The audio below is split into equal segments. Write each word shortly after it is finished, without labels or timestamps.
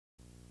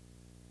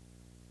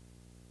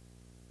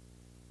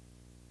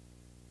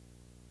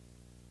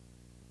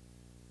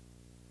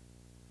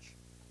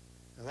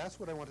And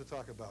that's what I want to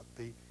talk about,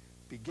 the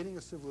beginning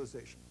of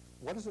civilization.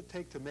 What does it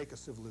take to make a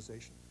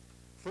civilization?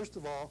 First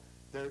of all,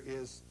 there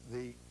is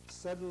the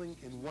settling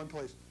in one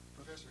place.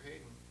 Professor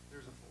Hayden,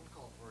 there's a phone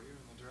call for you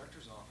in the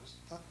director's office.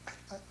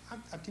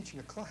 I'm teaching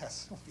a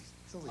class.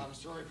 Silly. I'm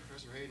sorry,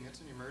 Professor Hayden,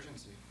 it's an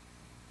emergency.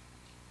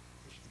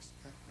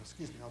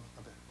 Excuse me, I'll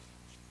bet.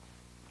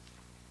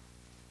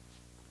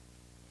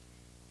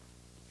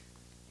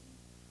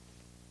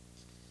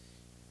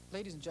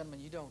 Ladies and gentlemen,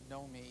 you don't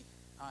know me.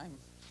 I'm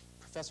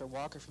Professor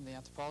Walker from the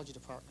Anthropology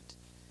Department.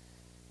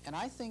 And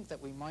I think that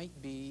we might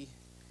be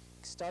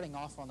starting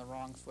off on the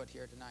wrong foot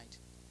here tonight.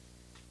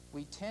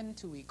 We tend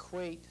to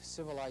equate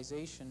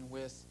civilization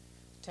with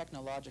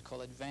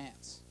technological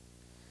advance.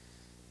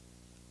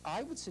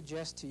 I would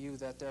suggest to you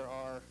that there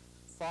are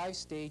 5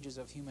 stages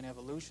of human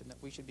evolution that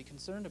we should be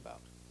concerned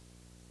about.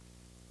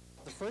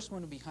 The first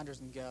one would be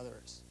hunters and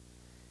gatherers,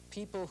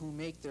 people who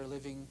make their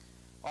living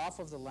off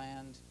of the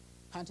land,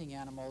 hunting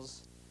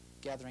animals,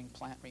 gathering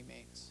plant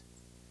remains.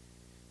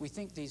 We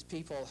think these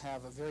people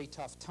have a very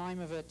tough time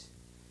of it,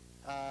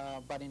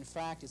 but in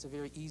fact it's a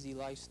very easy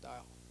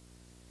lifestyle.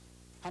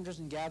 Hunters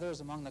and gatherers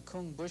among the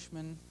Kung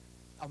Bushmen,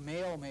 a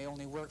male may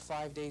only work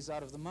 5 days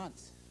out of the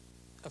month,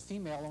 a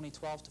female only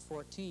 12 to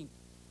 14.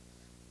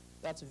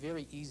 That's a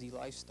very easy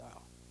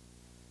lifestyle.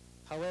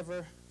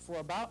 However, for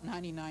about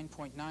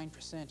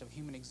 99.9% of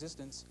human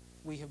existence,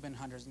 we have been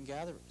hunters and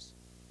gatherers.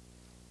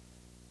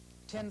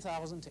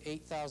 10,000 to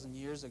 8,000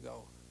 years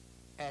ago,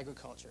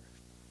 agriculture.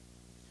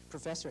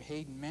 Professor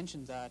Hayden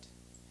mentioned that.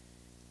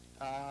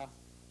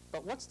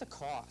 But what's the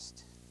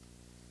cost?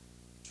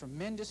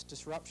 Tremendous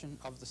disruption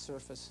of the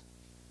surface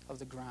of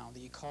the ground,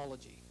 the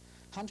ecology.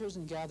 Hunters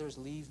and gatherers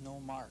leave no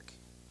mark.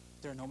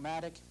 They're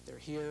nomadic, they're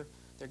here,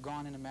 they're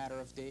gone in a matter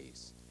of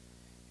days.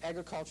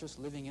 Agriculturists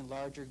living in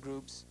larger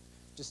groups,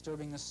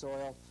 disturbing the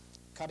soil,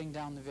 cutting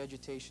down the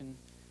vegetation,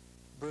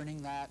 burning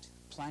that,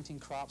 planting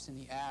crops in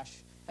the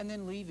ash, and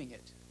then leaving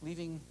it,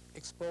 leaving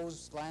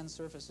exposed land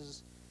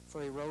surfaces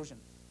for erosion.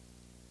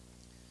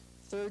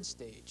 Third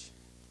stage,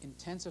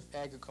 intensive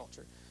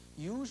agriculture,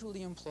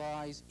 usually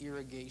implies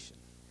irrigation.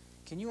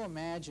 Can you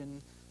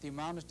imagine the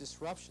amount of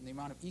disruption, the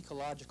amount of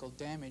ecological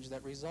damage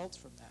that results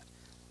from that?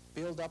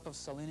 Buildup of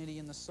salinity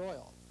in the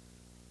soil.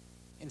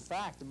 In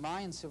fact, the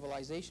Mayan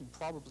civilization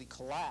probably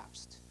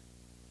collapsed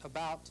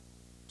about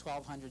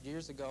 1,200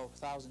 years ago,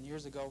 1,000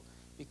 years ago,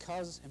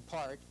 because, in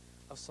part,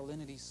 of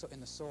salinity in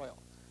the soil.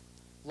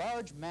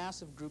 Large,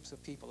 massive groups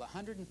of people,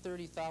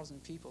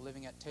 130,000 people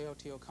living at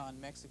Teotihuacan,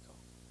 Mexico.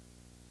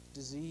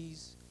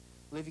 Disease,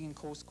 living in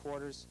close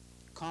quarters,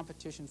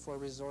 competition for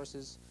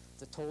resources.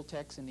 The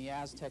Toltecs and the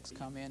Aztecs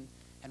come in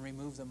and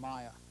remove the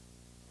Maya.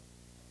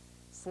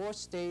 Fourth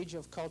stage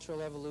of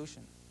cultural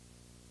evolution,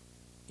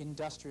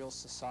 industrial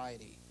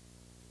society.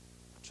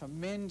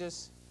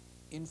 Tremendous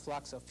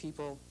influx of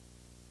people,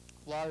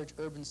 large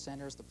urban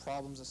centers, the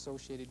problems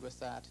associated with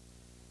that,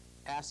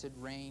 acid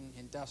rain,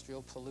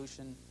 industrial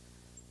pollution,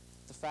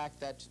 the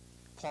fact that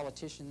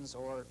politicians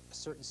or a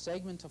certain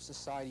segment of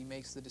society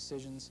makes the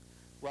decisions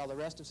while the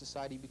rest of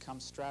society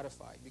becomes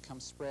stratified,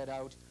 becomes spread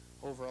out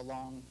over a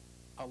long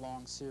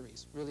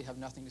series, really have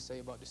nothing to say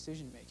about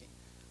decision making.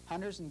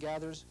 Hunters and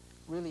gatherers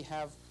really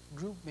have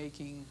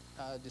group-making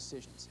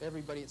decisions.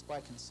 Everybody, it's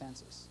by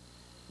consensus.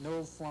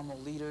 No formal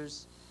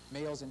leaders,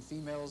 males and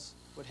females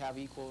would have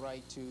equal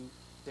right to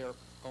their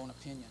own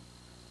opinion.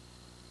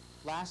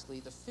 Lastly,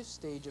 the fifth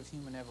stage of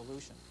human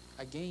evolution,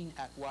 again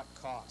at what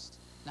cost?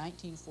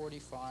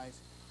 1945,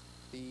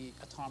 the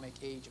atomic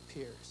age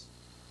appears.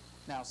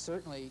 Now,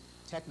 certainly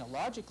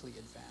technologically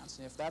advanced,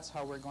 and if that's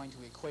how we're going to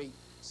equate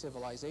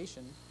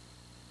civilization,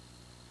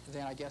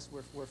 then I guess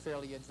we're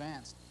fairly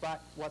advanced.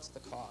 But what's the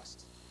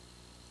cost?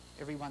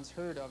 Everyone's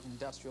heard of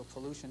industrial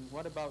pollution.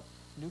 What about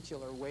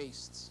nuclear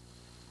wastes?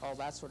 All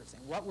that sort of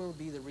thing. What will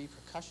be the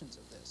repercussions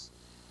of this?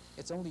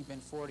 It's only been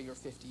 40 or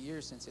 50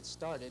 years since it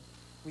started.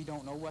 We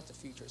don't know what the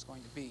future is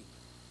going to be.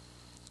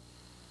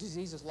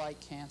 Diseases like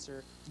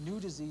cancer, new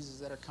diseases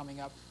that are coming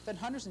up that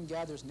hunters and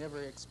gatherers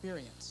never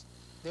experience.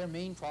 Their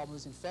main problem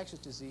is infectious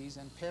disease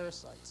and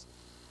parasites.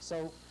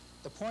 So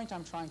the point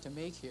I'm trying to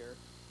make here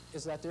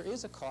is that there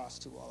is a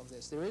cost to all of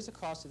this. There is a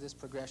cost to this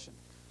progression.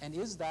 And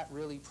is that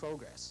really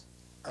progress?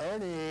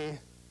 Ernie,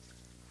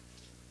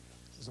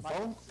 there's a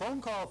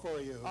phone call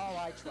for you. Oh,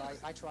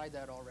 I tried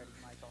that already,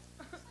 Michael.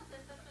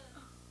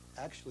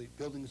 Actually,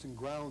 Buildings and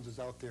Grounds is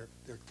out there.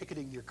 They're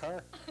ticketing your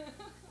car.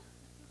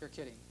 You're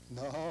kidding.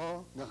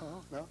 No.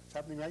 It's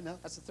happening right now.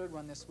 That's the third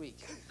one this week.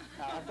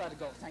 I've got to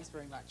go. Thanks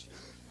very much.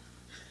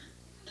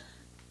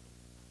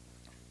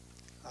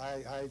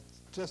 I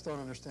just don't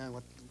understand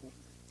what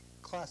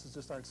classes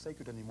just aren't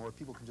sacred anymore.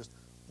 People can just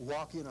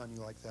walk in on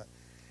you like that.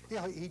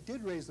 Yeah, he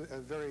did raise a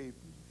very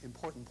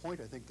important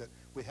point, I think, that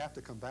we have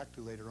to come back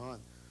to later on.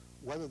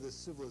 Whether this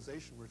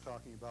civilization we're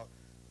talking about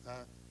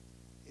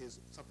is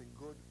something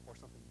good or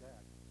something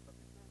bad.